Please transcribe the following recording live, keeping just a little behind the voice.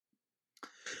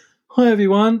Hi,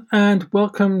 everyone, and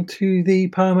welcome to the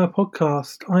Poema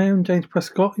podcast. I am James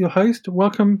Prescott, your host.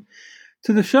 Welcome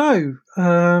to the show.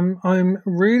 I'm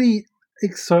really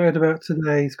excited about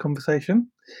today's conversation.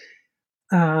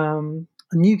 A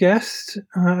new guest,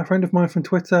 a friend of mine from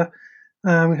Twitter,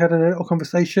 we had a little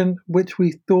conversation which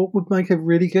we thought would make a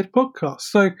really good podcast.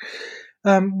 So,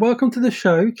 welcome to the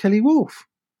show, Kelly Wolfe.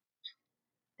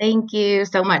 Thank you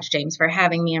so much, James, for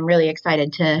having me. I'm really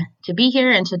excited to be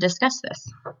here and to discuss this.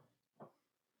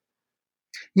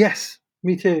 Yes,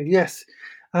 me too. Yes,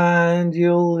 and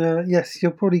you'll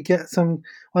probably get some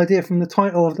idea from the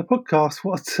title of the podcast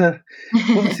what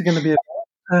this is going to be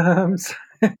about. So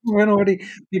we're gonna already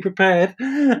be prepared.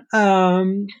 Yeah,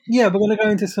 we're going to go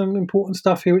into some important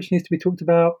stuff here, which needs to be talked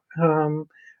about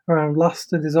around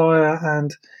lust and desire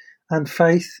and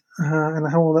faith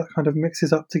and how all that kind of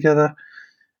mixes up together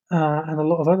and a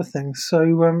lot of other things.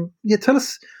 So yeah, tell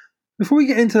us. Before we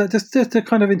get into that, just to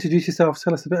kind of introduce yourself,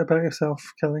 tell us a bit about yourself,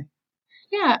 Kelly.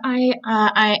 Yeah,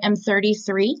 I am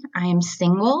 33. I am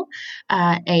single,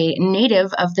 a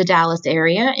native of the Dallas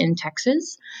area in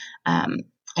Texas,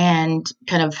 and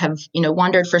kind of have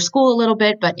wandered for school a little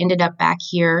bit, but ended up back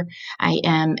here. I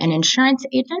am an insurance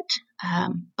agent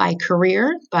by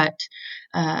career, but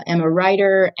am a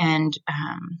writer and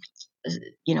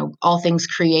all things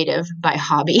creative by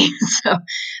hobby. So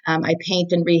I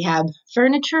paint and rehab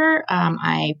furniture.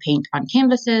 I paint on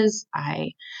canvases.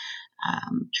 I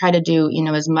try to do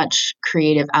as much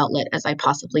creative outlet as I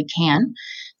possibly can,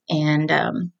 and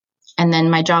then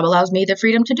my job allows me the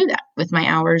freedom to do that with my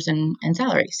hours and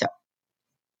salary. So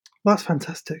That's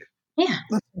fantastic. yeah.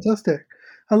 That's fantastic.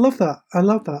 I love that. I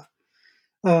love that.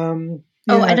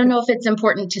 Oh, I Yeah. don't know if it's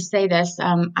important to say this.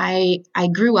 I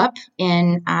grew up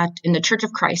in the Church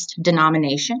of Christ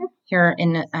denomination here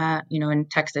in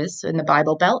Texas in the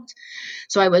Bible Belt.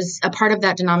 So I was a part of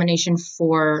that denomination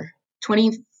for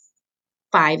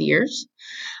 25 years.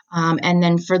 And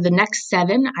then for the next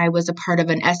 7, I was a part of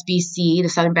an SBC, the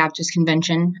Southern Baptist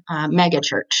Convention mega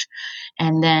church.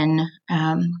 And then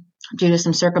due to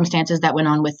some circumstances that went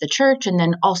on with the church, and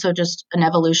then also just an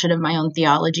evolution of my own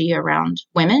theology around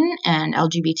women and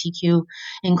LGBTQ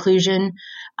inclusion,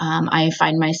 I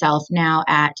find myself now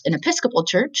at an Episcopal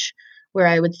church where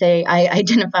I would say I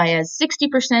identify as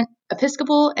 60%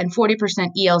 Episcopal and 40%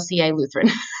 ELCA Lutheran.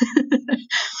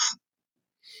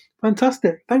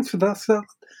 Fantastic. Thanks for that. So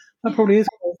that probably is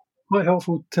quite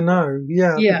helpful to know.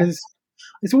 Yeah, Yeah. because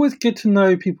it's always good to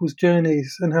know people's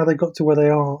journeys and how they got to where they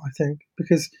are, I think,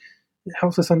 because it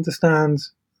helps us understand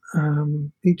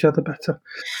each other better.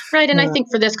 Right. And I think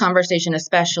for this conversation,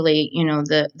 especially,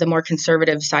 the more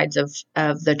conservative sides of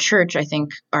the church, I think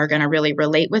are going to really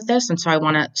relate with this. And so I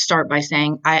want to start by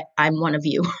saying I'm one of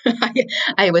you.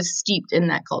 I was steeped in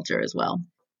that culture as well.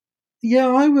 Yeah,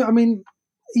 I mean,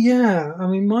 yeah, I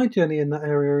mean, my journey in that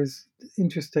area is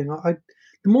interesting. The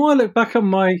more I look back at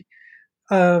my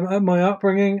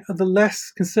upbringing, the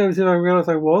less conservative I realised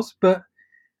I was. But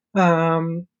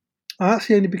um, I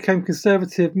actually only became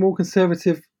more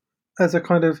conservative as a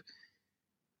kind of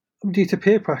due to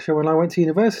peer pressure when I went to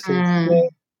university. Mm. Where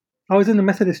I was in the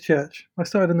Methodist Church. I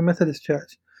started in the Methodist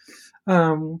Church,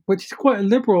 which is quite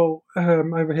liberal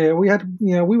over here. We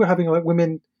were having like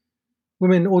ordained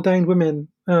women,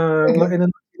 like in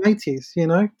the 1980s.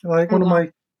 Like Oh, wow. one of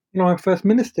my first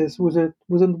ministers was a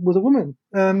woman.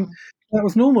 That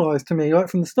was normalised to me right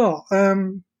from the start.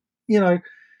 You know,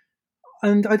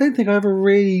 and I don't think I ever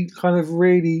really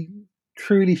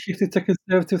truly shifted to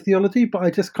conservative theology, but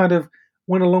I just kind of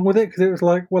went along with it because it was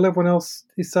like, well, everyone else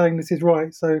is saying this is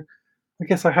right, so I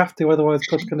guess I have to, otherwise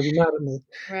God's going to be mad at me,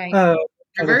 Right. kind of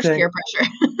Reverse thing. peer pressure.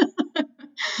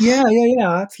 Yeah,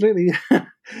 absolutely.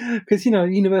 Because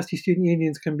university student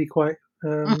unions can be quite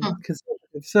Mhm.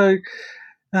 conservative. So,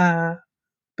 uh,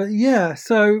 but yeah,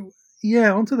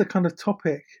 onto the kind of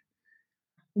topic.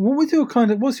 What's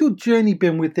your journey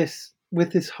been with this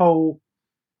whole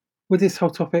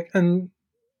topic, and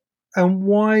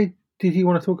why did you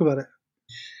want to talk about it?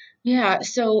 Yeah.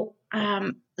 So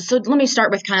let me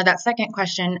start with kind of that second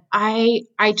question. I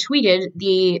tweeted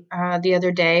the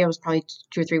other day. It was probably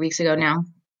 2 or 3 weeks ago now.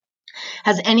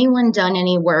 Has anyone done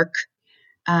any work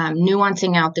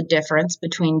nuancing out the difference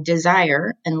between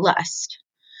desire and lust?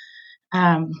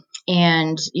 Um,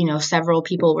 and several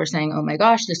people were saying, "Oh my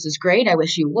gosh, this is great! I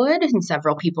wish you would." And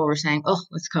several people were saying, "Oh,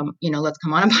 let's come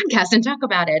on a podcast and talk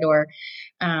about it,"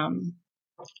 um,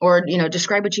 or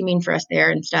describe what you mean for us there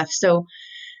and stuff. So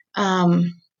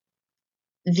um,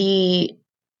 the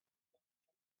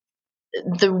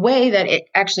the way that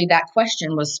that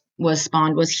question was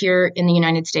spawned was here in the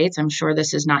United States. I'm sure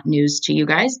this is not news to you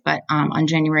guys, but on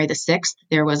January the 6th,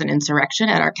 there was an insurrection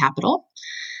at our Capitol.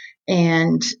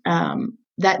 And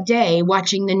that day,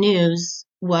 watching the news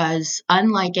was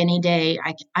unlike any day.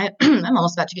 I'm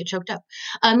almost about to get choked up.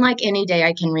 Unlike any day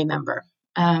I can remember.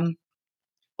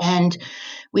 And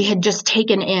we had just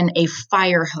taken in a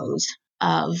fire hose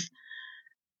of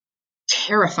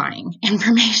terrifying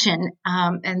information.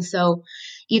 And so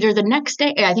either the next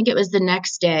day, I think it was the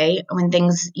next day when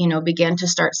things, began to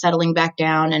start settling back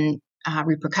down and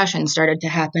repercussions started to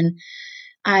happen,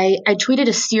 I tweeted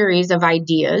a series of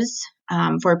ideas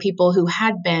for people who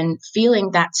had been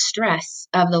feeling that stress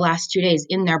of the last 2 days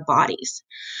in their bodies.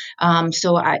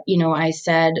 So I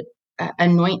said,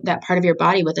 anoint that part of your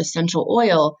body with essential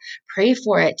oil, pray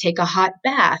for it, take a hot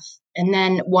bath. And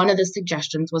then one of the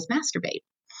suggestions was masturbate.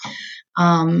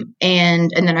 And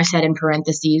then I said in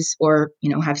parentheses, or,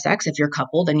 have sex. If you're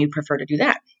coupled and you prefer to do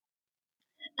that.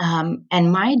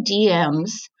 And my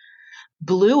DMs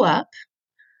blew up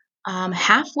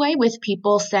halfway with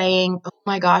people saying, oh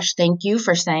my gosh, thank you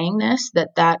for saying this,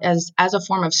 that as a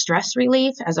form of stress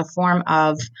relief, as a form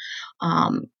of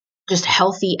just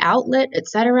healthy outlet,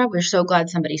 etc. We're so glad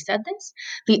somebody said this.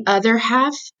 The other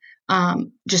half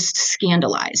just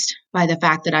scandalized by the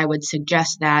fact that I would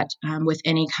suggest that with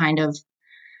any kind of,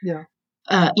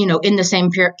 in the same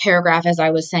paragraph as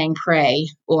I was saying pray,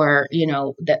 or,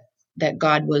 that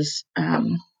God was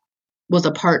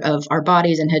a part of our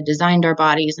bodies and had designed our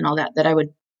bodies and all that I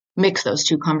would mix those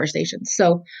two conversations.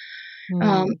 So,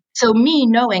 so me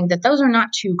knowing that those are not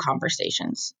two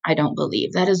conversations, I don't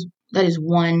believe that is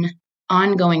one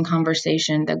ongoing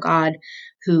conversation. The God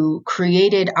who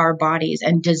created our bodies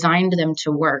and designed them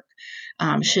to work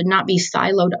should not be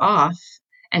siloed off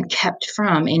and kept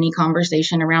from any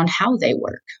conversation around how they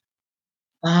work.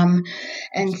 And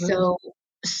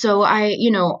so I,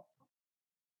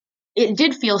 it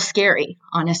did feel scary,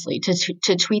 honestly,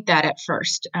 to tweet that at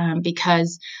first,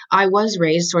 because I was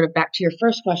raised, sort of back to your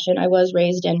first question, I was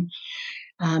raised in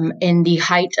the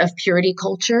height of purity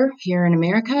culture here in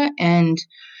America, and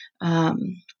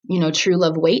true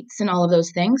love waits and all of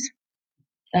those things.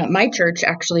 My church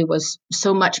actually was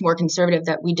so much more conservative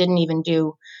that we didn't even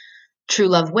do true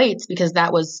love waits, because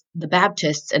that was the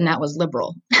Baptists and that was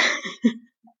liberal.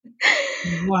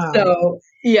 Wow. So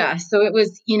yeah, so it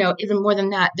was, even more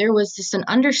than that, there was just an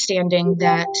understanding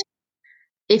that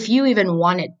if you even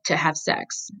wanted to have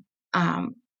sex,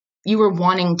 you were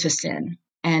wanting to sin.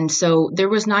 And so there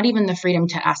was not even the freedom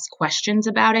to ask questions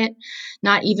about it,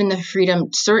 not even the freedom,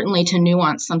 certainly, to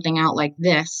nuance something out like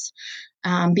this,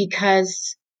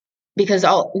 because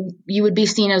you would be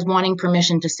seen as wanting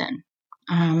permission to sin.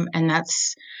 And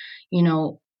that's, in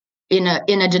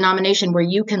a denomination where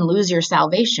you can lose your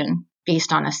salvation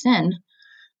based on a sin,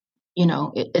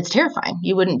 it's terrifying.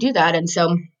 You wouldn't do that. And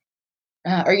so,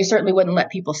 or you certainly wouldn't let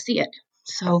people see it.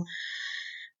 So,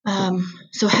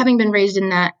 so having been raised in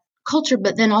that culture,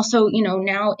 but then also,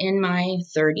 now in my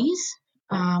 30s,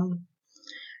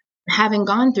 having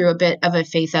gone through a bit of a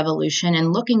faith evolution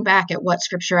and looking back at what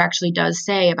scripture actually does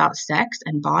say about sex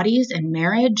and bodies and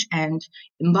marriage and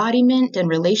embodiment and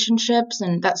relationships,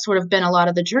 and that's sort of been a lot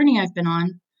of the journey I've been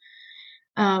on.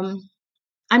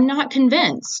 I'm not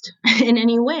convinced in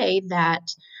any way that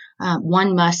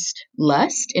one must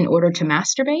lust in order to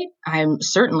masturbate. I'm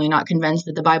certainly not convinced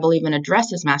that the Bible even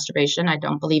addresses masturbation. I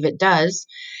don't believe it does,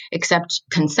 except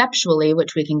conceptually,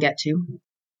 which we can get to.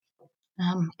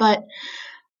 But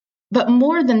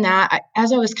more than that,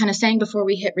 as I was kind of saying before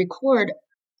we hit record,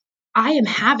 I am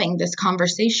having this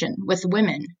conversation with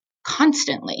women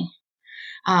constantly.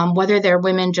 Whether they're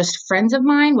women just friends of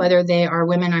mine, whether they are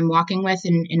women I'm walking with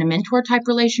in a mentor type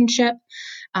relationship,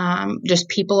 just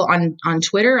people on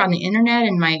Twitter, on the internet,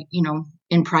 and my,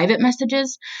 in private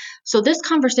messages. So this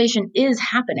conversation is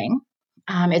happening.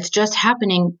 It's just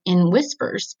happening in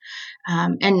whispers.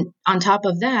 And on top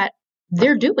of that,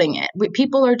 they're doing it.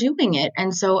 People are doing it.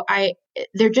 And so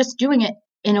they're just doing it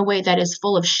in a way that is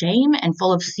full of shame and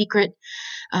full of secretiveness.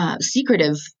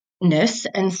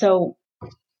 And so,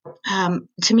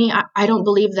 to me, I don't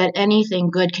believe that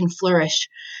anything good can flourish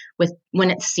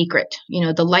when it's secret.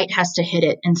 The light has to hit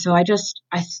it. And so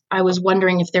I was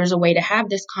wondering if there's a way to have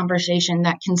this conversation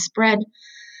that can spread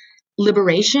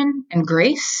liberation and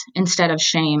grace instead of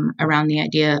shame around the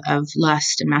idea of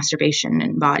lust and masturbation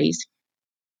and bodies.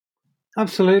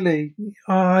 Absolutely.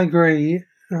 I agree.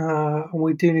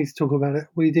 We do need to talk about it.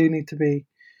 We do need to be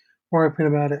more open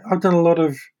about it. I've done a lot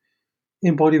of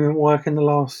embodiment work in the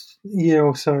last year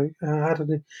or so. I had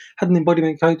an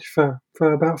embodiment coach for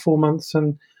about 4 months,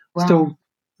 and Wow. still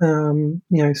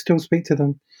still speak to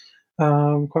them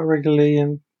quite regularly,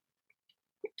 and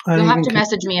You'll have even to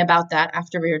message me about that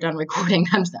after we are done recording.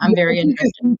 I'm very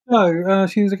interested.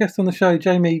 she was a guest on the show.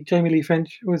 Jamie Lee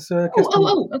Finch was a Oh, guest on the.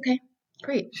 oh, oh, okay.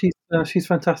 Great. She's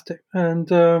fantastic, and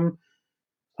done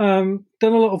a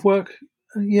lot of work.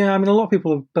 Yeah, I mean, a lot of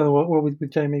people have done a lot with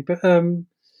Jamie, but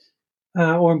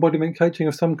or embodiment coaching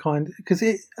of some kind. Because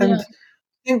Yeah. I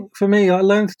think for me, I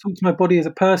learned to talk to my body as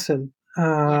a person,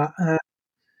 Yes.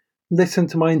 listen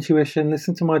to my intuition,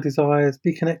 listen to my desires,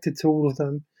 be connected to all of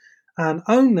them, and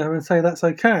own them and say that's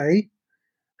okay.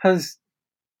 Has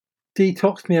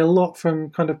detoxed me a lot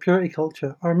from kind of purity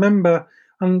culture. I remember,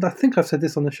 and I think I've said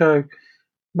this on the show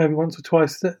maybe once or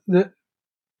twice, that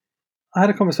I had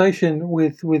a conversation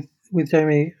with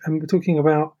Jamie, and we're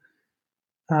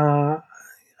uh,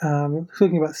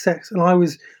 talking about sex, and I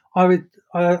don't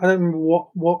remember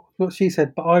what she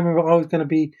said, but I remember I was going to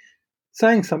be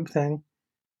saying something,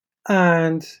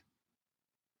 and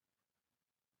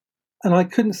I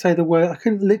couldn't say the word. I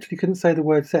couldn't say the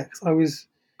word sex.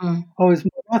 Mm. My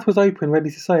mouth was open, ready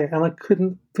to say it, and I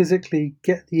couldn't physically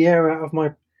get the air out of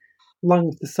my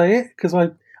lungs to say it because I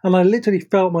literally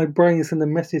felt my brain send a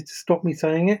message to stop me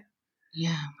saying it.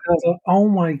 Yeah. I was like, oh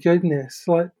my goodness,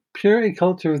 like purity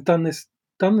culture has done this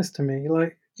to me.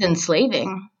 It's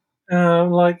enslaving.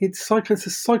 Like it's a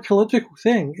psychological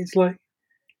thing. It's like,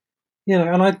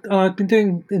 and I've been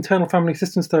doing internal family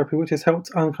systems therapy, which has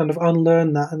helped kind of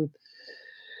unlearn that and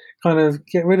kind of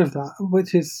get rid of that,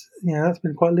 which is, that's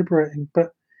been quite liberating.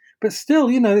 But still,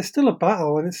 it's still a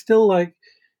battle, and it's still like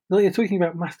you're talking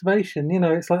about masturbation.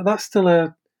 It's like that's still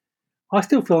a. I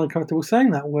still feel uncomfortable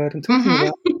saying that word and talking Hmm.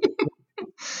 about.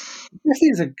 This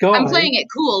is a I'm guy. playing it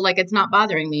cool, like it's not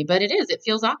bothering me, but it is. It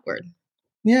feels awkward.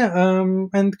 Yeah,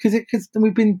 and because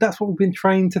that's what we've been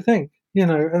trained to think,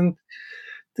 and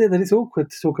that it's awkward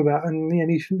to talk about, and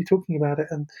you shouldn't be talking about it,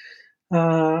 and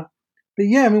but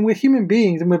yeah, I mean, we're human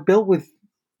beings, and we're built with,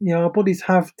 our bodies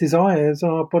have desires,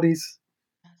 our bodies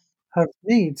have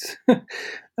needs, Yes.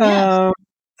 um,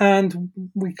 and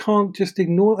we can't just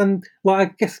ignore. And like,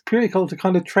 I guess purity culture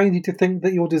kind of trains you to think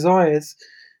that your desires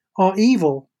are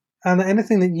evil, and that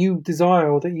anything that you desire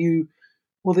or that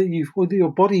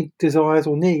your body desires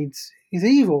or needs is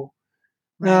evil,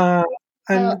 Right. uh,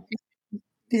 and Well,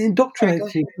 it sorry, go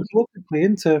indoctrinates you ahead. psychologically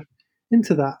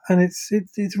into that, and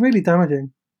it's really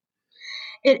damaging.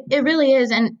 It really is,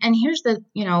 and here's the,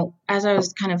 as I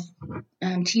was kind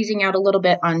of teasing out a little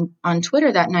bit on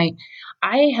Twitter that night,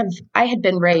 I had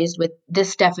been raised with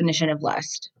this definition of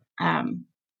lust: um,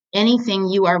 anything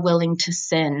you are willing to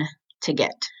sin to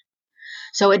get.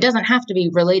 So it doesn't have to be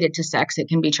related to sex. It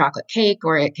can be chocolate cake,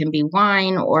 or it can be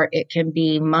wine, or it can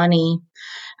be money.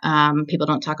 People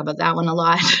don't talk about that one a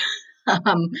lot,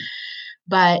 um,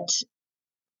 but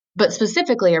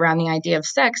specifically around the idea of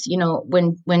sex,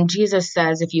 when Jesus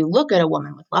says, if you look at a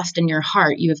woman with lust in your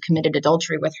heart, you have committed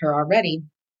adultery with her already.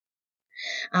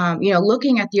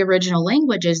 Looking at the original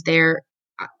languages there,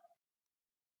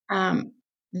 um,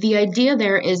 the idea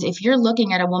there is, if you're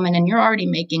looking at a woman and you're already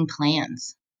making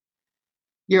plans,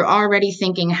 you're already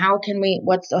thinking,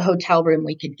 what's a hotel room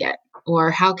we could get?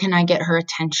 Or how can I get her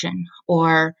attention?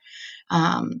 Or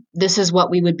this is what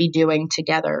we would be doing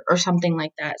together, or something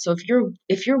like that. So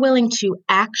if you're willing to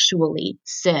actually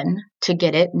sin to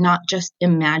get it, not just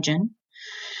imagine,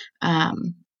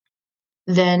 um,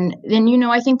 then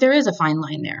I think there is a fine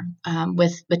line there,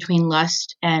 with between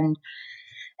lust and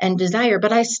desire.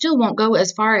 But I still won't go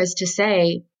as far as to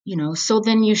say, so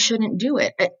then you shouldn't do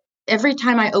it. Every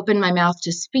time I open my mouth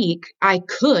to speak, I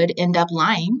could end up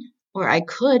lying, or I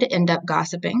could end up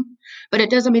gossiping, but it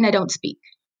doesn't mean I don't speak.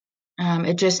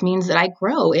 It just means that I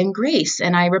grow in grace,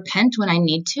 and I repent when I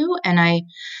need to, and I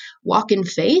walk in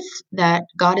faith that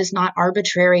God is not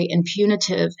arbitrary and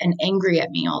punitive and angry at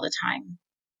me all the time.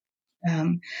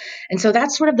 And so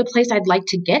that's sort of the place I'd like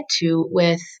to get to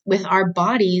with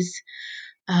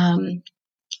um,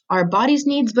 our bodies'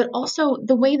 needs, but also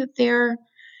the way that they're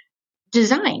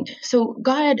designed. So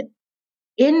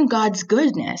in God's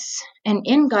goodness and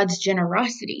in God's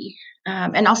generosity,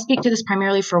 and I'll speak to this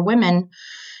primarily for women.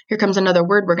 Here comes another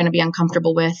word we're going to be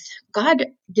uncomfortable with. God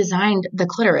designed the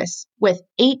clitoris with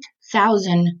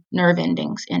 8,000 nerve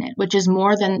endings in it, which is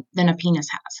more than a penis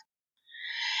has.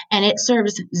 And it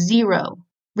serves zero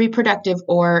reproductive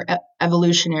or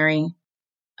evolutionary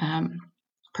um,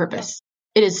 purpose.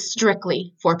 It is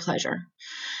strictly for pleasure.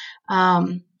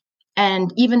 Um,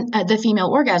 and even the female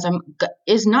orgasm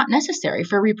is not necessary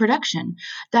for reproduction.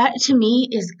 That to me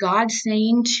is God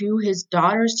saying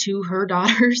to her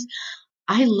daughters,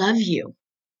 I love you.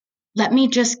 Let me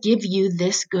just give you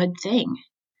this good thing.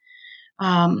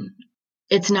 Um,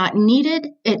 it's not needed.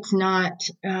 It's not,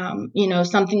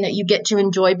 something that you get to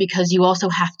enjoy because you also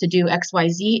have to do X, Y,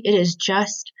 Z.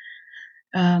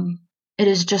 Um, it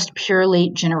is just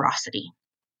purely generosity.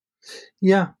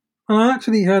 Yeah. And I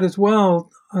actually heard as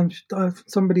well,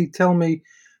 somebody tell me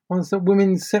once that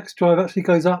women's sex drive actually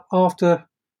goes up after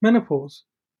menopause.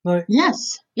 Like,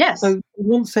 Yes. so Yes. they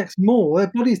want sex more.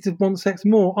 Their bodies want sex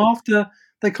more after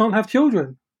they can't have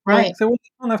children. Right. Like, so they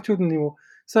can't have children anymore.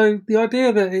 So the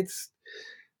idea that it's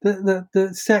the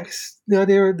sex, the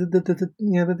idea of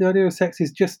the idea of sex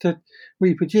is just to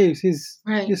reproduce is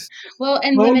Right. just Well,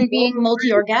 and women being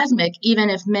multi-orgasmic,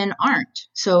 even if men aren't.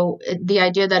 So the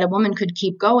idea that a woman could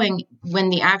keep going when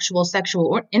the actual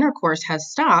sexual intercourse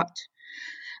has stopped,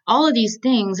 all of these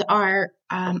things are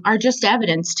just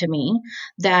evidence to me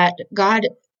that God,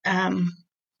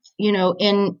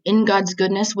 in God's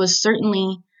goodness,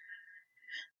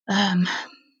 um,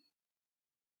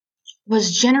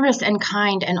 was generous and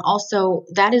kind, and also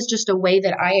that is just a way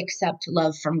that I accept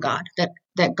love from God.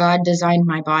 That God designed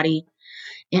my body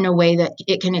in a way that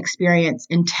it can experience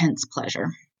intense pleasure.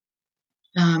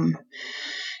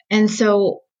 And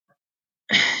so,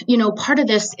 part of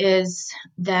this is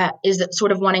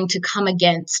sort of wanting to come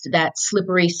against that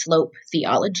slippery slope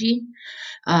theology,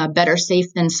 better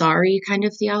safe than sorry kind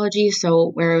of theology.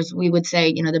 So whereas we would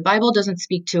say, the Bible doesn't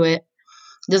speak to it,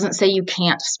 doesn't say you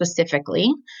can't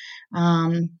specifically.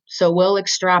 So we'll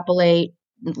extrapolate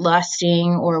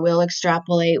lusting, or we'll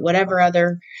extrapolate whatever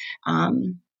other,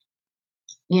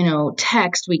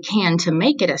 text we can to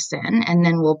make it a sin, and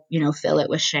then we'll, fill it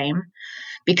with shame,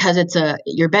 because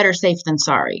you're better safe than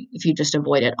sorry if you just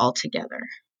avoid it altogether.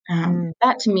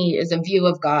 That to me is a view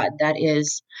of God that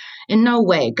is in no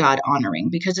way God honoring,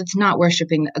 because it's not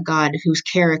worshiping a God whose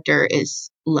character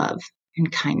is love and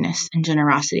kindness and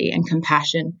generosity and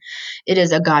compassion. It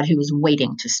is a God who is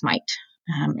waiting to smite.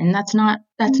 And that's not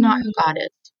who God is.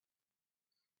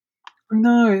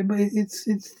 no, but it's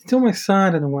almost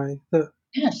sad in a way that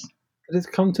Yes. it's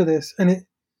come to this, and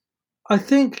I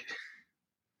think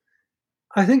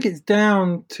it's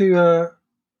down to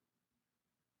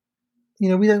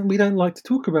we don't like to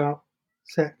talk about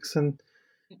sex and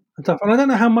stuff, and I don't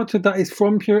know how much of that is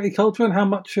from purity culture and how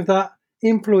much of that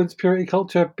influenced purity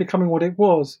culture becoming what it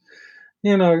was.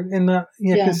 In that,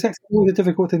 Yeah. because sex is always a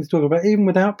difficult thing to talk about, even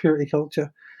without purity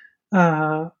culture.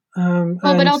 Well, but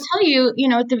And I'll tell you,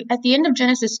 at the end of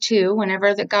Genesis 2,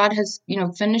 whenever that God has,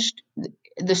 finished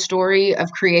the story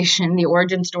of creation, the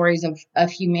origin stories of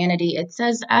humanity, it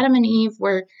says Adam and Eve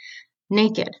were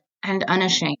naked and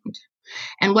unashamed.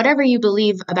 And whatever you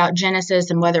believe about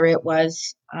Genesis, and whether it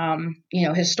was,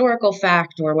 historical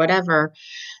fact or whatever,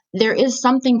 there is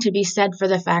something to be said for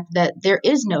the fact that there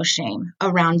is no shame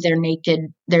around their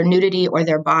nudity, or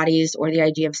their bodies, or the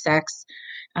idea of sex,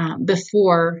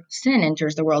 before sin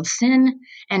enters the world. Sin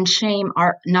and shame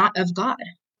are not of God.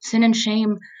 Sin and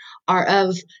shame are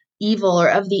of evil, or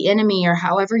of the enemy, or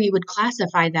however you would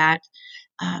classify that.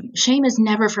 Shame is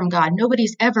never from God.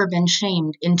 Nobody's ever been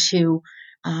shamed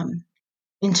um,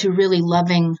 into really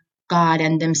loving God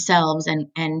and themselves,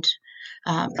 and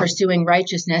pursuing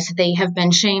righteousness. They have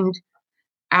been shamed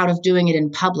out of doing it in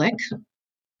public,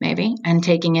 maybe, and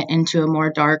taking it into a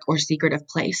more dark or secretive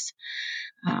place.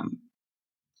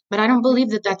 But I don't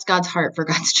believe that that's God's heart for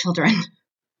God's children.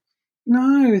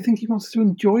 no, I think he wants to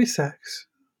enjoy sex,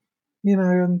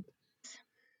 and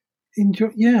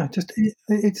enjoy. Yeah, just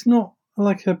it's not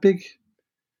like a big.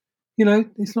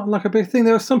 It's not like a big thing.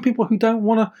 There are some people who don't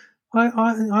want to.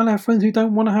 I have friends who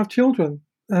don't want to have children,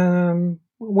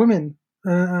 women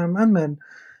and men,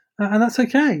 and that's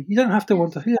okay. You don't have to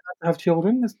want to, you don't have to have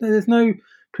children. There's no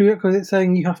prerequisite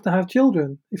saying you have to have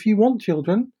children. If you want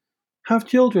children, have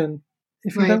children.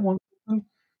 If you Right. don't want children,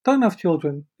 don't have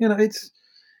children.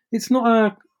 It's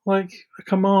not a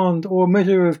command or a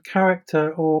measure of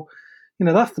character, or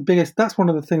that's one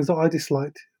of the things that I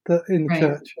disliked that in the Right.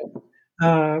 church,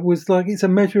 was like it's a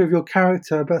measure of your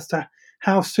character, but as to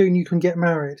how soon you can get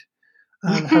married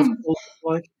and have children.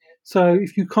 Like, so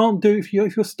if you can't do, if you're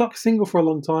stuck single for a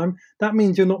long time, that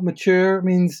means you're not mature. It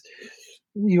means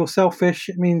you're selfish.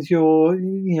 It means you're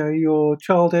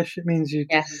childish. It means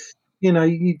Yes.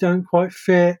 you don't quite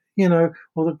fit.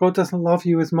 Or that God doesn't love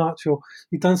you as much, or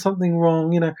you've done something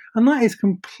wrong. And that is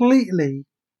completely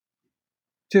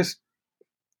just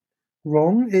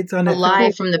wrong. It's A lie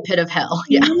unethical. from the pit of hell.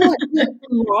 Yeah. Yeah, yeah,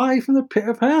 lie from the pit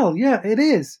of hell. Yeah, it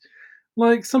is.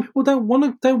 Like, some people don't want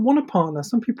a partner.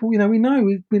 Some people, we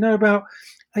know about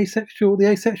the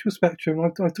asexual spectrum.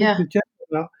 I've talked Yeah. with Jeff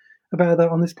about that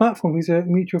on this platform. He's a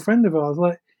mutual friend of ours.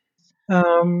 Like,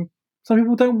 some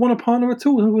people don't want a partner at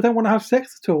all. Some people don't want to have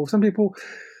sex at all. Some people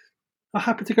are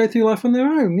happy to go through life on their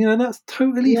own. That's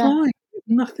totally Yeah. fine. There's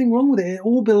nothing wrong with it. It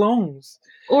all belongs.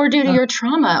 Or due to Uh, your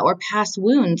trauma or past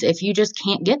wounds, if you just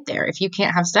can't get there, if you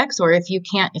can't have sex, or if you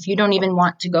don't even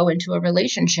want to go into a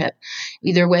relationship,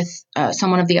 either with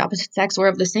someone of the opposite sex or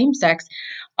of the same sex,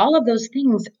 all of those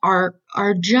things are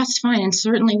just fine, and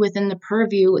certainly within the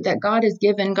purview that God has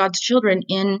given God's children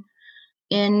in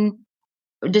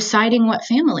deciding what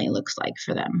family looks like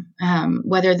for them,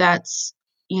 whether that's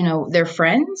their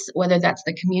friends, whether that's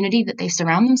the community that they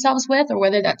surround themselves with, or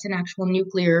whether that's an actual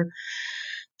nuclear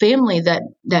family that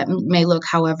may look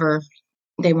however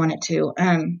they want it to.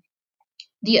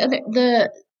 The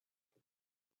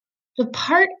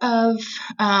part of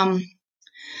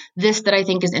this that I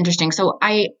think is interesting. So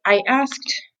I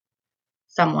asked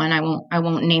someone, I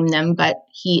won't name them, but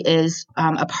he is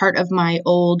a part of my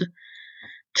old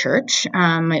church,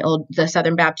 the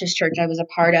Southern Baptist church I was a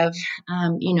part of.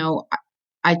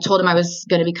 I told him I was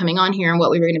going to be coming on here and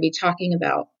what we were going to be talking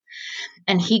about.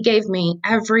 And he gave me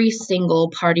every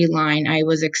single party line I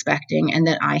was expecting and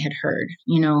that I had heard.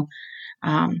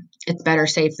 It's better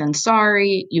safe than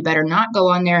sorry. You better not go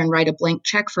on there and write a blank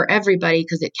check for everybody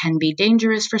because it can be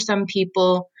dangerous for some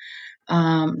people.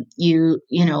 You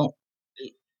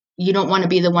don't want to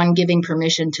be the one giving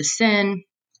permission to sin,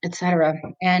 etc.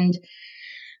 And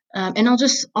I'll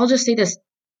just say this: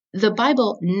 the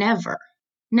Bible never,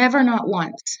 not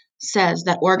once, says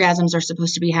that orgasms are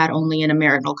supposed to be had only in a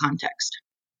marital context.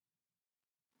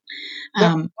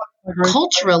 yep, I agree.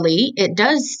 Culturally, it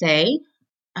does say,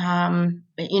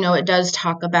 it does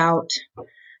talk about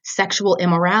sexual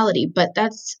immorality, but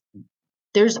there's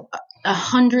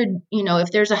 100,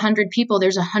 if there's 100 people,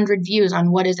 there's 100 views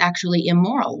on what is actually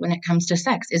immoral when it comes to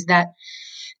sex. Is that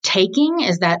taking?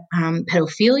 Is that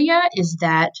pedophilia? Is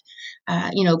that,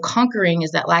 conquering?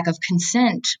 Is that lack of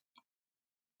consent?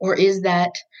 Or is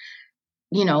that,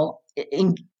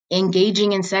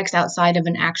 engaging in sex outside of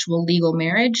an actual legal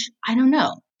marriage? I don't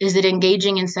know. Is it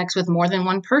engaging in sex with more than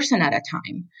one person at a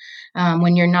time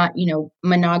when you're not,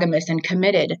 monogamous and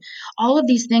committed? All of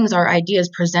these things are ideas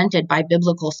presented by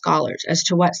biblical scholars as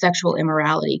to what sexual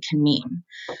immorality can mean.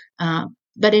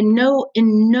 But in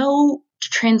no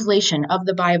translation of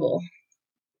the Bible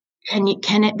can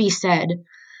it be said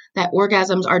that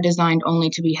orgasms are designed only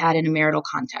to be had in a marital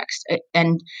context.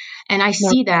 And I No,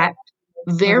 see that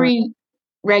I agree. very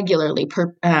regularly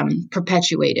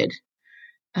perpetuated,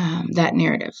 that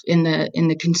narrative in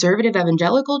the conservative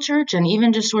evangelical church, and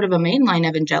even just sort of a mainline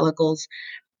evangelicals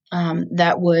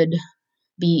that would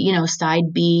be,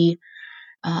 side B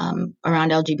around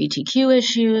LGBTQ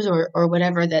issues or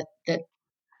whatever that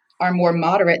are more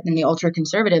moderate than the ultra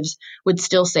conservatives would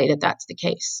still say that that's the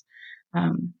case.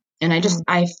 And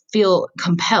I feel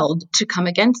compelled to come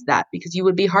against that because you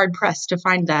would be hard pressed to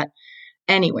find that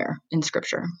anywhere in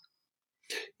scripture.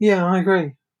 Yeah, I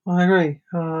agree.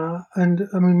 And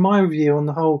I mean, my view on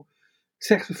the whole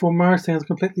sex before marriage thing has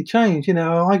completely changed.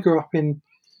 I grew up in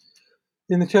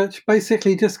the church.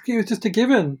 Basically, it was just a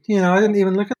given. I didn't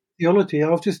even look at theology. I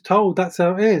was just told that's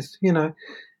how it is. With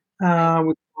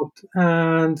God,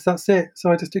 and that's it.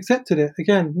 So I just accepted it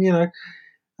again.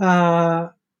 Uh,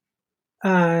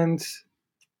 and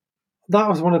that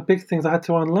was one of the big things I had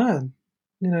to unlearn.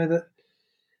 That.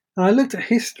 And I looked at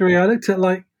history. I looked at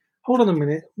hold on a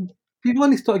minute. People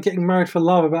only started getting married for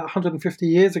love about 150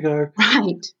 years ago.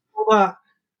 Right.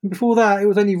 Before that, it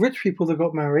was only rich people that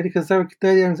got married because they're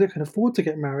the ones that can afford to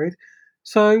get married.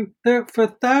 So for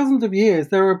thousands of years,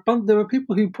 there were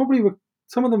people who probably were,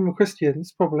 some of them were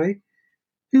Christians, probably,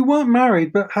 who weren't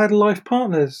married but had life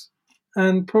partners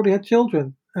and probably had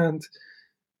children and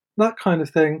that kind of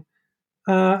thing.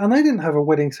 And they didn't have a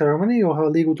wedding ceremony or have a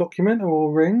legal document or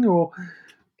a ring or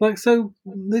so.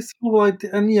 This whole idea,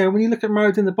 and when you look at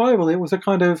marriage in the Bible, it was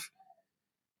kind of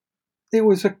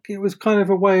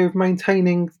a way of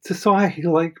maintaining society,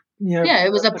 Yeah,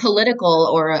 it was a political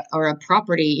or a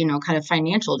property, kind of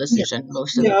financial yeah, decision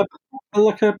most of the yeah,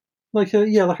 time.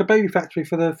 like a baby factory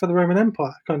for the Roman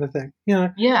Empire kind of thing.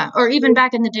 Yeah, or even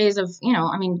back in the days of,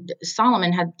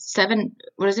 Solomon had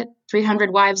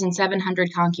 300 wives and 700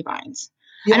 concubines.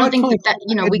 I Yeah, don't I think can't that,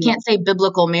 we even. can't say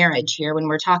biblical marriage here when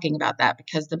we're talking about that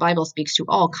because the Bible speaks to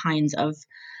all kinds of,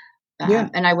 Yeah,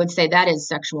 and I would say that is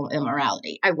sexual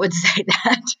immorality. I would say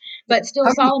that, but still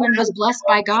having, Solomon was blessed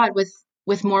by God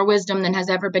with more wisdom than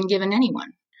has ever been given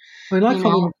anyone, I mean, I you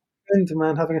can't know, even comprehend a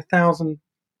man having 1,000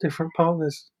 different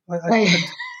partners. like, I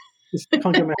just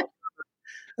can't get my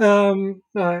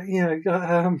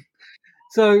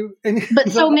so and but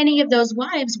so but many of those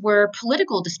wives were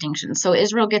political distinctions. So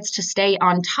Israel gets to stay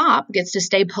on top, gets to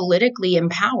stay politically in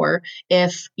power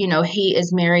if, he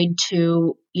is married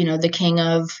to, the king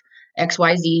of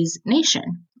XYZ's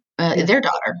nation, Yeah. their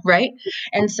daughter, right?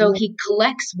 And so Yeah. he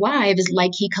collects wives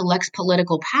like he collects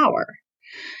political power.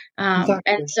 And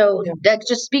Exactly. so Yeah. that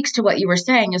just speaks to what you were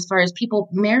saying as far as people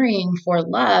marrying for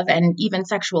love and even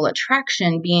sexual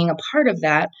attraction being a part of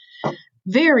that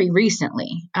very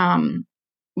recently.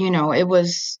 It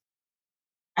was,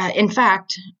 in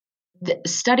fact, the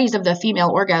studies of the female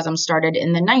orgasm started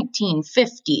in the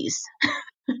 1950s.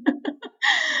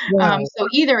 Wow. So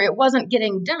either it wasn't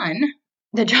getting done,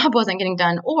 the job wasn't getting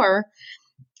done, or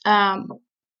um,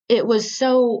 it was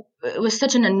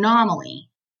such an anomaly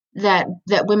that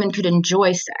women could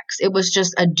enjoy sex. It was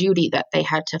just a duty that they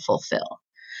had to fulfill,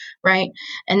 right?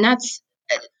 And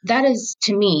that is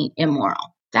to me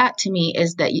immoral. That to me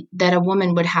is that a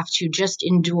woman would have to just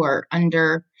endure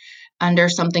under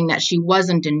something that she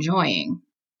wasn't enjoying.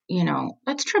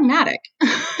 That's traumatic.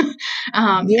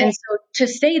 Yeah. And so to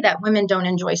say that women don't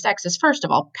enjoy sex is, first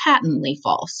of all, patently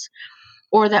false.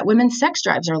 Or that women's sex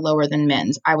drives are lower than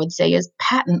men's, I would say, is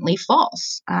patently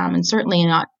false, and certainly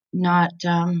not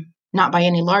by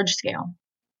any large scale.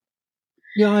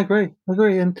 Yeah, I agree. I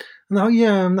agree. And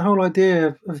the whole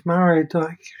idea of married,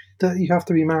 like that you have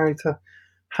to be married to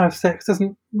have sex,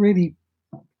 doesn't really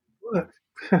work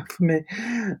for me.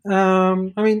 I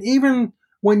mean, even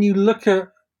when you look at,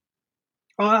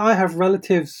 I have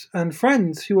relatives and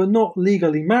friends who are not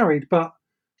legally married, but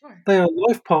Sure. they are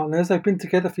life partners. They've been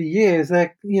together for years.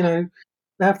 They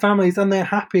have families and they're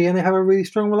happy and they have a really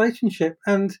strong relationship.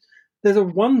 And there's a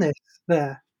oneness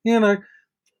there, but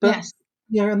Yes.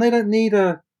 and they don't need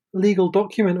a legal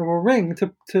document or a ring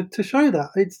to show that.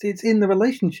 It's in the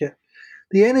relationship.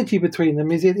 The energy between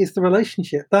them is the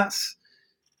relationship. That's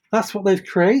what they've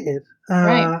created.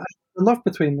 Right. The love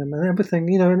between them and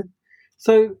everything. And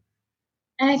so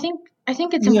And I think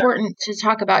it's yeah, important to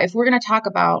talk about, if we're going to talk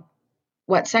about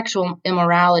what sexual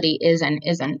immorality is and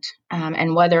isn't,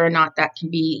 and whether or not that can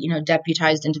be,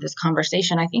 deputized into this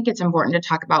conversation. I think it's important to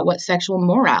talk about what sexual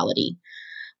morality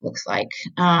looks like.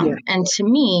 yeah. And to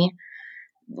me,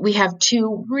 we have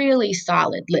two really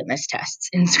solid litmus tests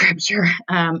in scripture.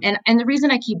 And the reason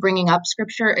I keep bringing up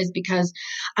scripture is because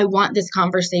I want this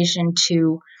conversation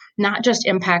to not just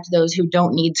impact those who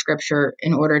don't need scripture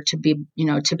in order to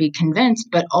be convinced,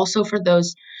 but also for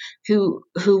those who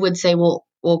would say, well,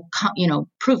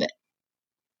 prove it.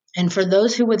 And for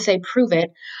those who would say, prove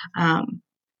it,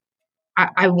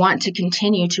 I want to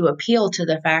continue to appeal to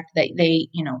the fact that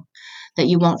that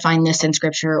you won't find this in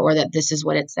scripture, or that this is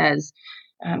what it says.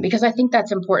 Because I think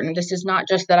that's important. This is not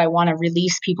just that I want to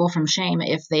release people from shame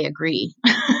if they agree,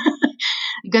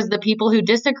 because the people who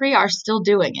disagree are still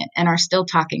doing it and are still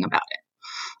talking about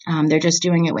it. They're just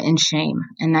doing it in shame,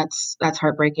 and that's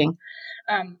heartbreaking.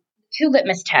 Two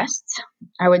litmus tests,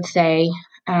 I would say.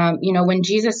 When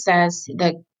Jesus says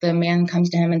that, the man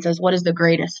comes to him and says, "What is the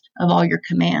greatest of all your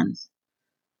commands?"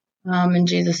 And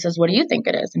Jesus says, "What do you think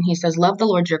it is?" And he says, "Love the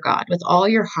Lord your God with all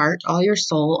your heart, all your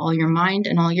soul, all your mind,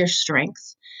 and all your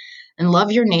strength, and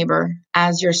love your neighbor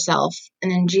as yourself."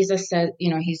 And then Jesus says,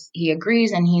 he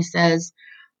agrees, and he says,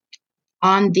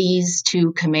 "On these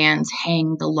two commands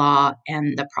hang the law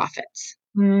and the prophets."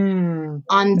 Mm,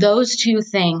 On those two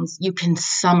things, you can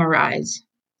summarize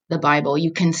the Bible.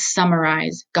 You can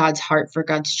summarize God's heart for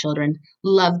God's children.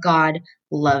 Love God,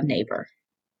 love neighbor.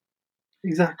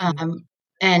 exactly. Um,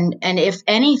 and if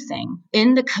anything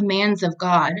in the commands of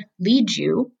God leads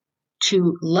you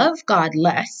to love God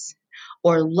less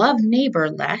or love neighbor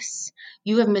less,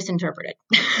 you have misinterpreted.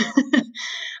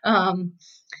 um,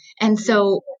 and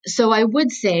so I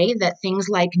would say that things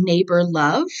like neighbor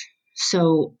love,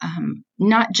 so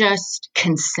not just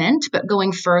consent, but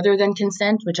going further than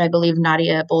consent, which I believe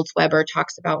Nadia Bolz-Weber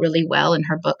talks about really well in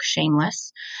her book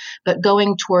Shameless, but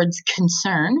going towards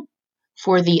concern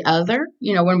for the other,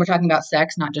 when we're talking about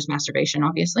sex, not just masturbation,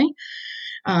 obviously.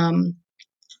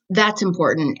 That's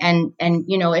important. And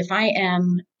if I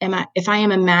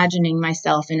am imagining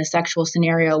myself in a sexual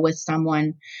scenario with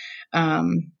someone,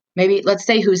 maybe let's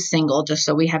say who's single, just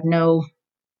so we have no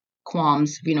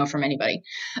qualms, from anybody,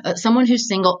 someone who's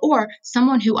single, or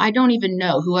someone who I don't even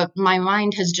know, who my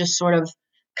mind has just sort of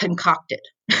concocted,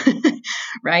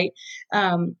 right?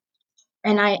 And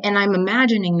I'm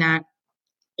imagining that.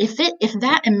 If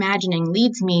that imagining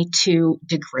leads me to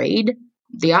degrade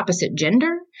the opposite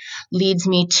gender, leads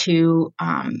me to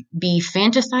be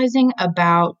fantasizing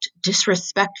about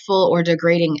disrespectful or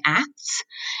degrading acts,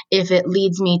 if it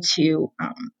leads me to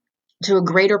a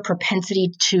greater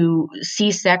propensity to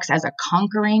see sex as a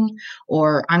conquering,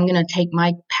 or I'm going to take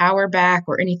my power back,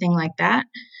 or anything like that,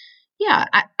 yeah,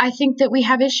 I think that we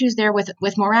have issues there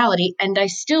with morality. And I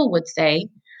still would say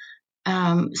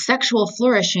sexual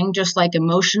flourishing, just like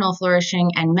emotional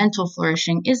flourishing and mental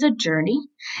flourishing, is a journey,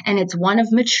 and it's one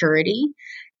of maturity.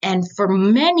 And for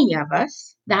many of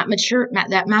us, that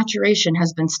maturation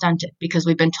has been stunted because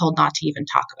we've been told not to even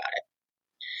talk about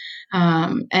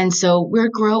it. And so we're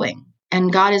growing,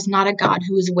 and God is not a God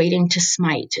who is waiting to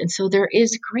smite. And so there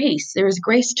is grace. There is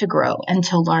grace to grow and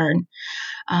to learn.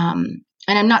 And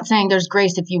I'm not saying there's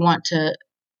grace if you want to,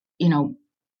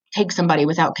 take somebody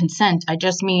without consent. I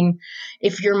just mean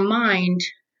if your mind,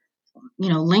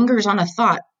 lingers on a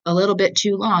thought a little bit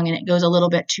too long and it goes a little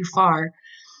bit too far,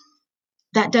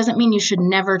 that doesn't mean you should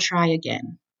never try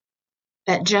again.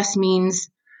 That just means,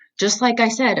 just like I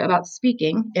said about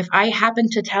speaking, if I happen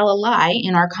to tell a lie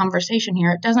in our conversation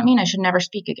here, it doesn't mean I should never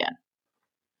speak again.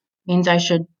 It means I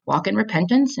should walk in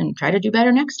repentance and try to do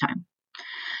better next time.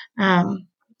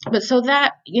 But so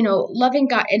that, loving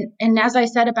God, and as I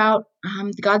said about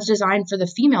God's design for the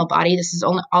female body, this is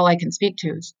only all I can speak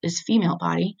to is female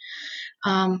body.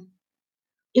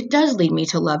 It does lead me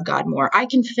to love God more. I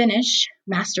can finish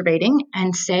masturbating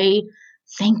and say,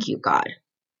 thank you, God.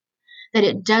 That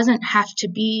it doesn't have to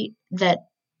be that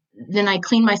then I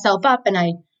clean myself up and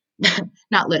I,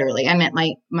 not literally, I meant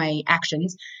my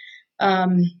actions.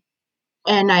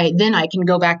 And I can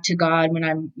go back to God when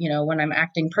I'm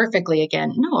acting perfectly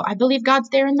again. No, I believe God's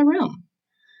there in the room.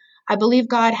 I believe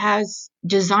God has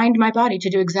designed my body to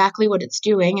do exactly what it's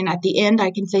doing. And at the end,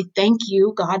 I can say, thank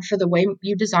you, God, for the way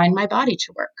you designed my body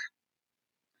to work.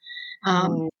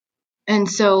 And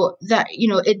so that,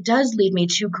 it does lead me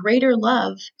to greater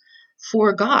love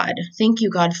for God. Thank you,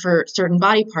 God, for certain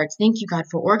body parts. Thank you, God,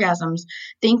 for orgasms.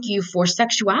 Thank you for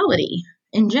sexuality.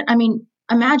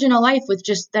 Imagine a life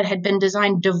that had been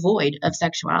designed devoid of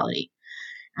sexuality.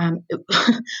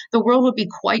 The world would be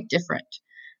quite different.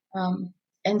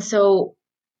 And so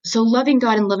loving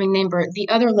God and loving neighbor, the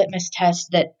other litmus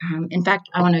test that, in fact,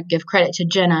 I want to give credit to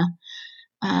Jenna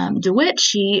DeWitt.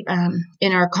 She,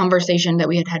 in our conversation that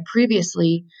we had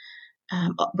previously,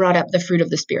 brought up the fruit of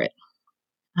the Spirit.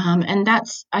 And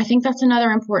I think that's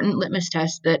another important litmus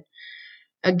test, that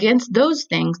against those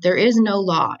things, there is no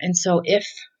law. And so if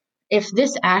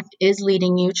this act is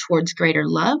leading you towards greater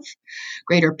love,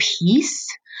 greater peace,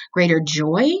 greater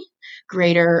joy,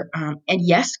 greater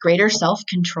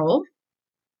self-control,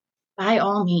 by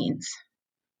all means.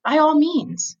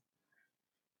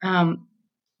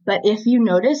 But if you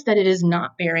notice that it is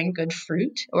not bearing good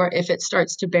fruit, or if it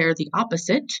starts to bear the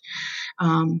opposite,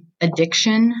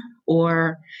 addiction,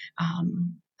 or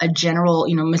a general,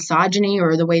 misogyny,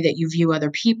 or the way that you view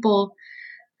other people,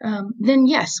 then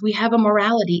yes, we have a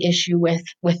morality issue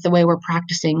with the way we're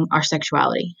practicing our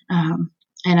sexuality.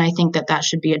 And I think that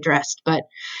should be addressed. But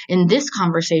in this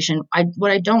conversation,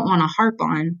 what I don't want to harp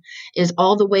on is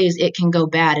all the ways it can go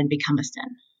bad and become a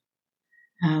sin.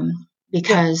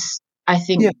 Because I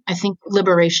think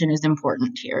liberation is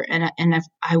important here. And if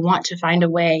I want to find a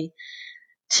way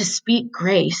to speak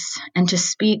grace and to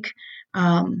speak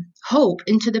hope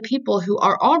into the people who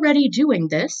are already doing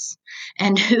this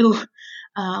and who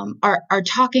are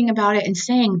talking about it and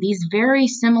saying these very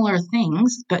similar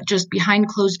things, but just behind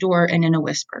closed door and in a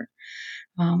whisper.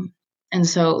 And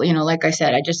so, like I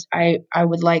said, I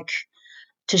would like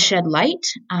to shed light,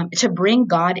 to bring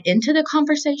God into the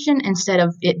conversation instead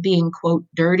of it being, quote,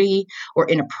 dirty or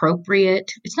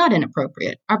inappropriate. It's not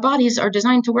inappropriate. Our bodies are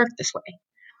designed to work this way.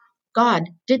 God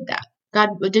did that.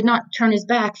 God did not turn his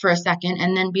back for a second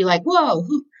and then be like, whoa,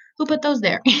 who put those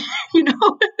there?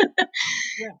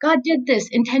 God did this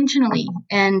intentionally.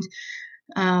 And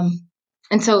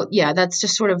so, that's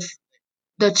just sort of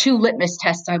the two litmus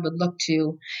tests I would look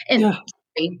to. And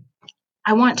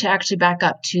I want to actually back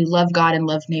up to love God and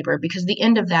love neighbor, because the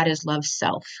end of that is love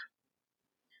self.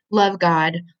 Love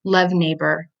God, love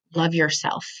neighbor, love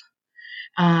yourself.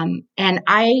 And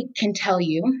I can tell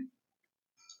you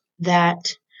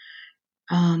that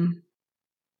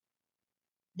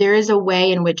there is a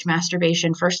way in which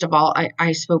masturbation, first of all,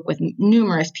 I spoke with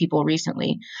numerous people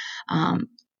recently,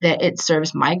 that it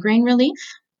serves migraine relief,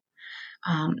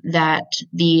 that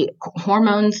the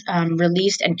hormones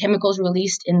released and chemicals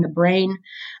released in the brain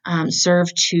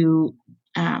serve to,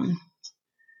 and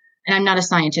I'm not a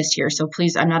scientist here, so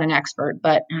please, I'm not an expert,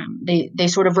 but they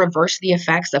sort of reverse the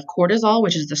effects of cortisol,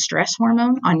 which is the stress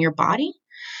hormone, on your body.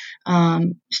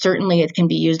 Certainly it can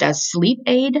be used as sleep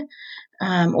aid,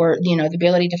 or, the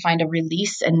ability to find a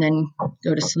release and then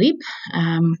go to sleep.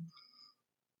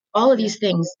 All of these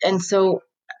things. And so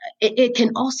it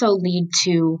can also lead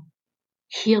to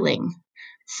healing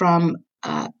from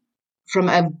a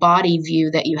body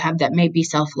view that you have that may be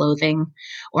self-loathing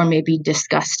or may be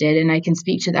disgusted. And I can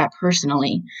speak to that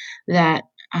personally, that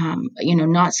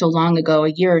not so long ago,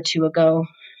 a year or two ago,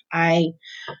 I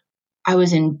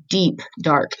was in deep,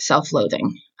 dark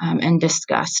self-loathing and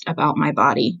disgust about my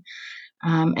body.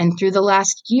 And through the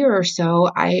last year or so,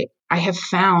 I have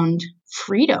found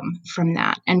freedom from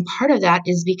that. And part of that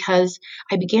is because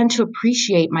I began to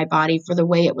appreciate my body for the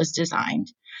way it was designed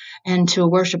and to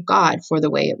worship God for the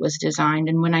way it was designed.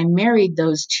 And when I married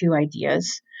those two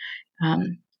ideas,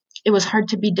 it was hard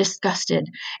to be disgusted.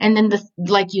 And then,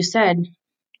 like you said,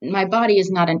 my body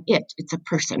is not an it, it's a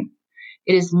person.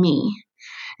 It is me.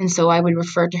 And so I would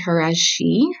refer to her as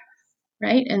she,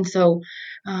 right? And so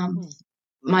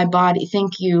my body,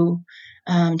 thank you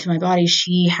to my body.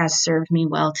 She has served me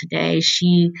well today.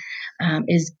 She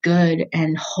is good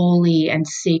and holy and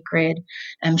sacred.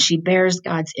 She bears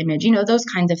God's image, those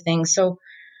kinds of things. So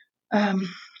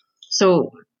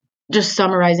just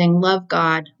summarizing, love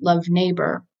God, love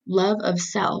neighbor, love of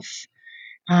self.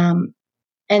 And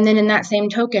then in that same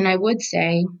token, I would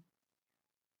say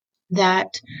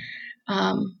that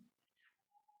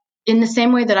in the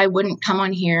same way that I wouldn't come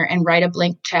on here and write a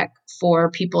blank check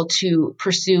for people to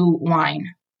pursue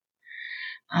wine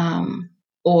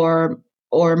or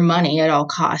money at all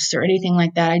costs or anything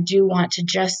like that, I do want to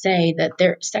just say that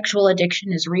their sexual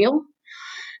addiction is real.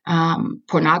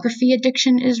 Pornography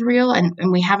addiction is real, and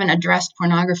we haven't addressed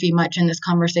pornography much in this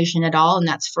conversation at all, and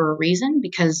that's for a reason,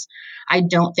 because I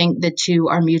don't think the two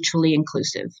are mutually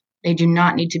inclusive. They do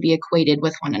not need to be equated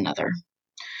with one another.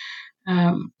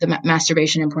 The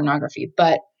masturbation and pornography,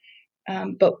 but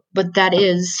that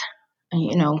is,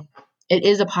 it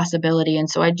is a possibility, and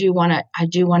so I do want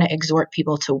to exhort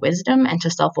people to wisdom and to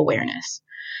self-awareness,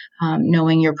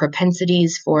 knowing your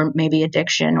propensities for maybe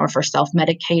addiction or for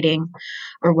self-medicating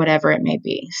or whatever it may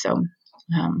be. So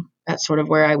that's sort of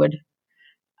where I would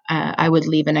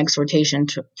leave an exhortation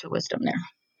to wisdom there.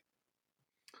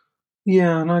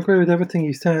 Yeah, and I agree with everything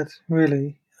you said,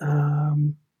 really.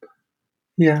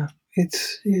 Yeah,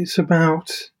 it's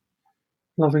about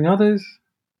loving others,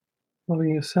 loving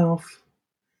yourself,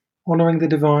 honoring the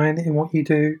divine in what you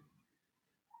do.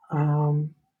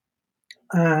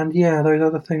 And yeah, those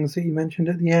other things that you mentioned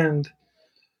at the end,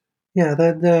 yeah,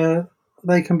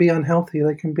 they can be unhealthy,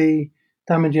 they can be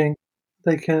damaging,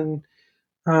 they can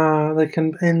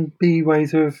be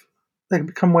ways of they can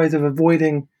become ways of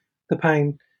avoiding the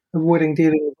pain, avoiding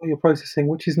dealing with what you're processing,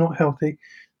 which is not healthy,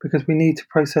 because we need to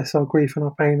process our grief and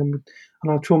our pain and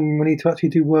our trauma. And we need to actually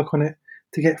do work on it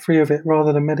to get free of it,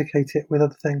 rather than medicate it with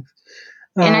other things.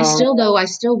 And I still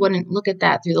wouldn't look at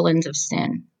that through the lens of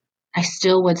sin. I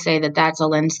still would say that that's a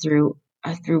lens through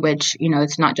which,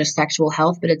 it's not just sexual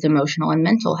health, but it's emotional and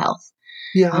mental health.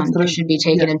 Yeah, absolutely. That should be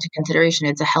taken into consideration.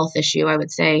 It's a health issue, I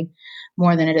would say,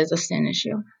 more than it is a sin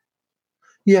issue.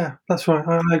 Yeah, that's right.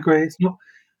 I agree. It's not.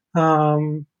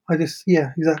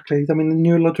 Exactly. I mean, the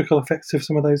neurological effects of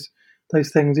some of those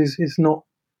things is not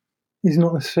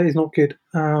necessarily is not good.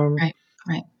 Right.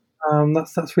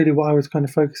 That's really what I was kind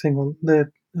of focusing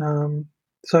on.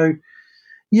 So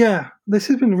yeah, this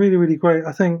has been really, really great.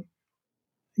 I think,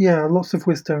 yeah, lots of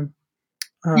wisdom.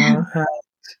 And,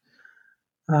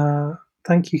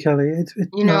 thank you, Kelly. I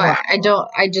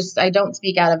don't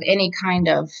speak out of any kind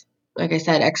of, like I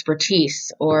said,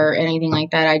 expertise or anything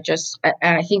like that.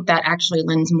 I think that actually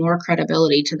lends more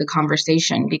credibility to the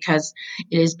conversation, because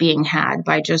it is being had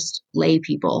by just lay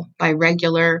people, by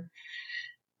regular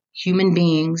human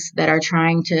beings that are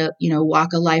trying to,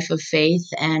 walk a life of faith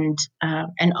and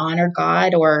honor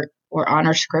God or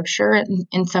honor Scripture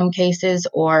in some cases,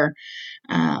 or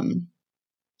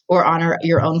honor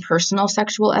your own personal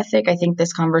sexual ethic. I think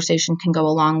this conversation can go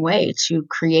a long way to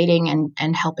creating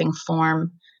and helping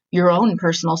form your own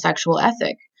personal sexual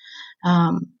ethic.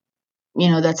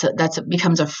 That's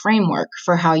becomes a framework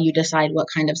for how you decide what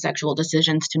kind of sexual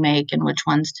decisions to make and which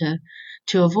ones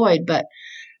to avoid. But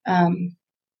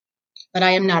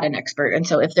I am not an expert, and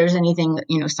so if there's anything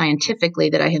scientifically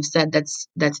that I have said that's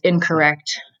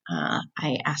incorrect,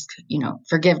 I ask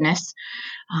forgiveness.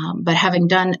 But having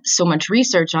done so much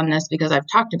research on this, because I've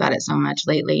talked about it so much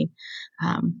lately,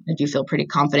 I do feel pretty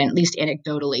confident, at least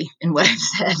anecdotally, in what I've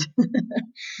said.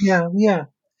 Yeah,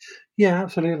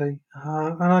 absolutely.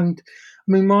 And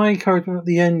I mean, my encouragement at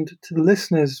the end to the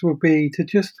listeners would be to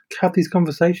just have these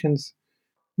conversations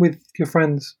with your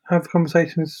friends, have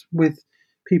conversations with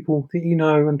people that you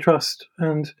know and trust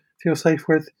and feel safe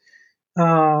with.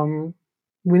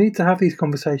 We need to have these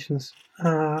conversations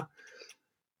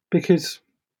because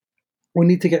we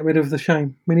need to get rid of the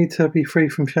shame. We need to be free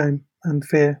from shame and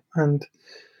fear and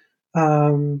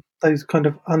those kind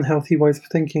of unhealthy ways of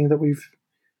thinking that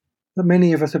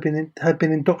many of us have been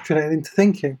indoctrinated into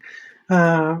thinking,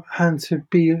 and to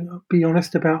be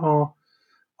honest about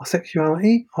our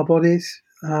sexuality, our bodies,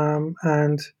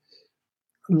 and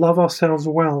love ourselves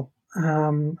well,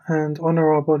 and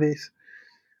honor our bodies.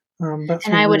 That's And what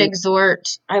really.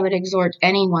 I would exhort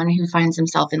anyone who finds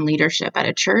himself in leadership at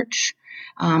a church,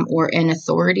 or in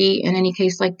authority in any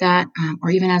case like that,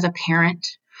 or even as a parent,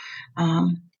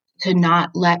 um, to not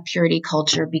let purity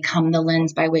culture become the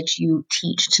lens by which you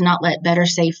teach, to not let better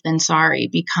safe than sorry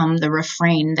become the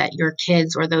refrain that your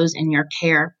kids or those in your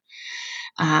care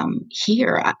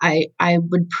hear. I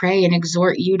would pray and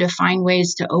exhort you to find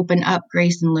ways to open up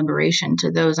grace and liberation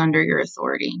to those under your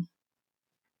authority.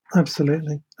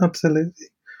 Absolutely, absolutely.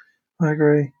 I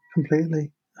agree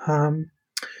completely.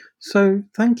 So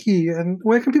thank you. And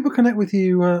where can people connect with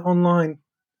you online?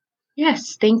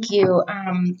 Yes, thank you.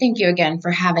 Thank you again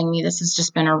for having me. This has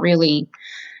just been a really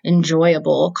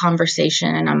enjoyable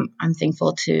conversation, and I'm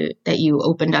thankful to that you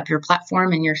opened up your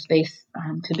platform and your space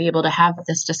to be able to have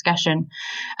this discussion.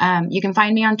 You can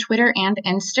find me on Twitter and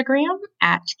Instagram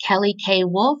at Kelly K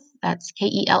Wolfe. That's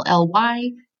Kelly,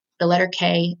 the letter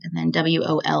K, and then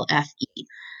WOLFE.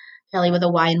 Kelly with a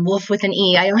Y and Wolf with an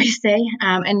E, I always say.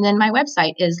 And then my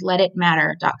website is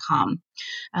letitmatter.com.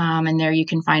 And there you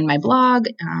can find my blog.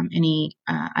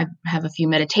 I have a few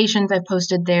meditations I've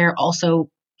posted there. Also,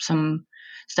 some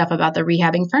stuff about the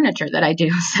rehabbing furniture that I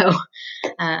do. So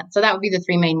that would be the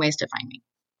three main ways to find me.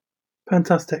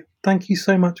 Fantastic. Thank you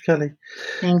so much, Kelly.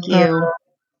 Thank you.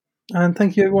 And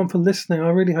thank you everyone for listening. I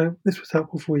really hope this was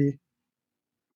helpful for you.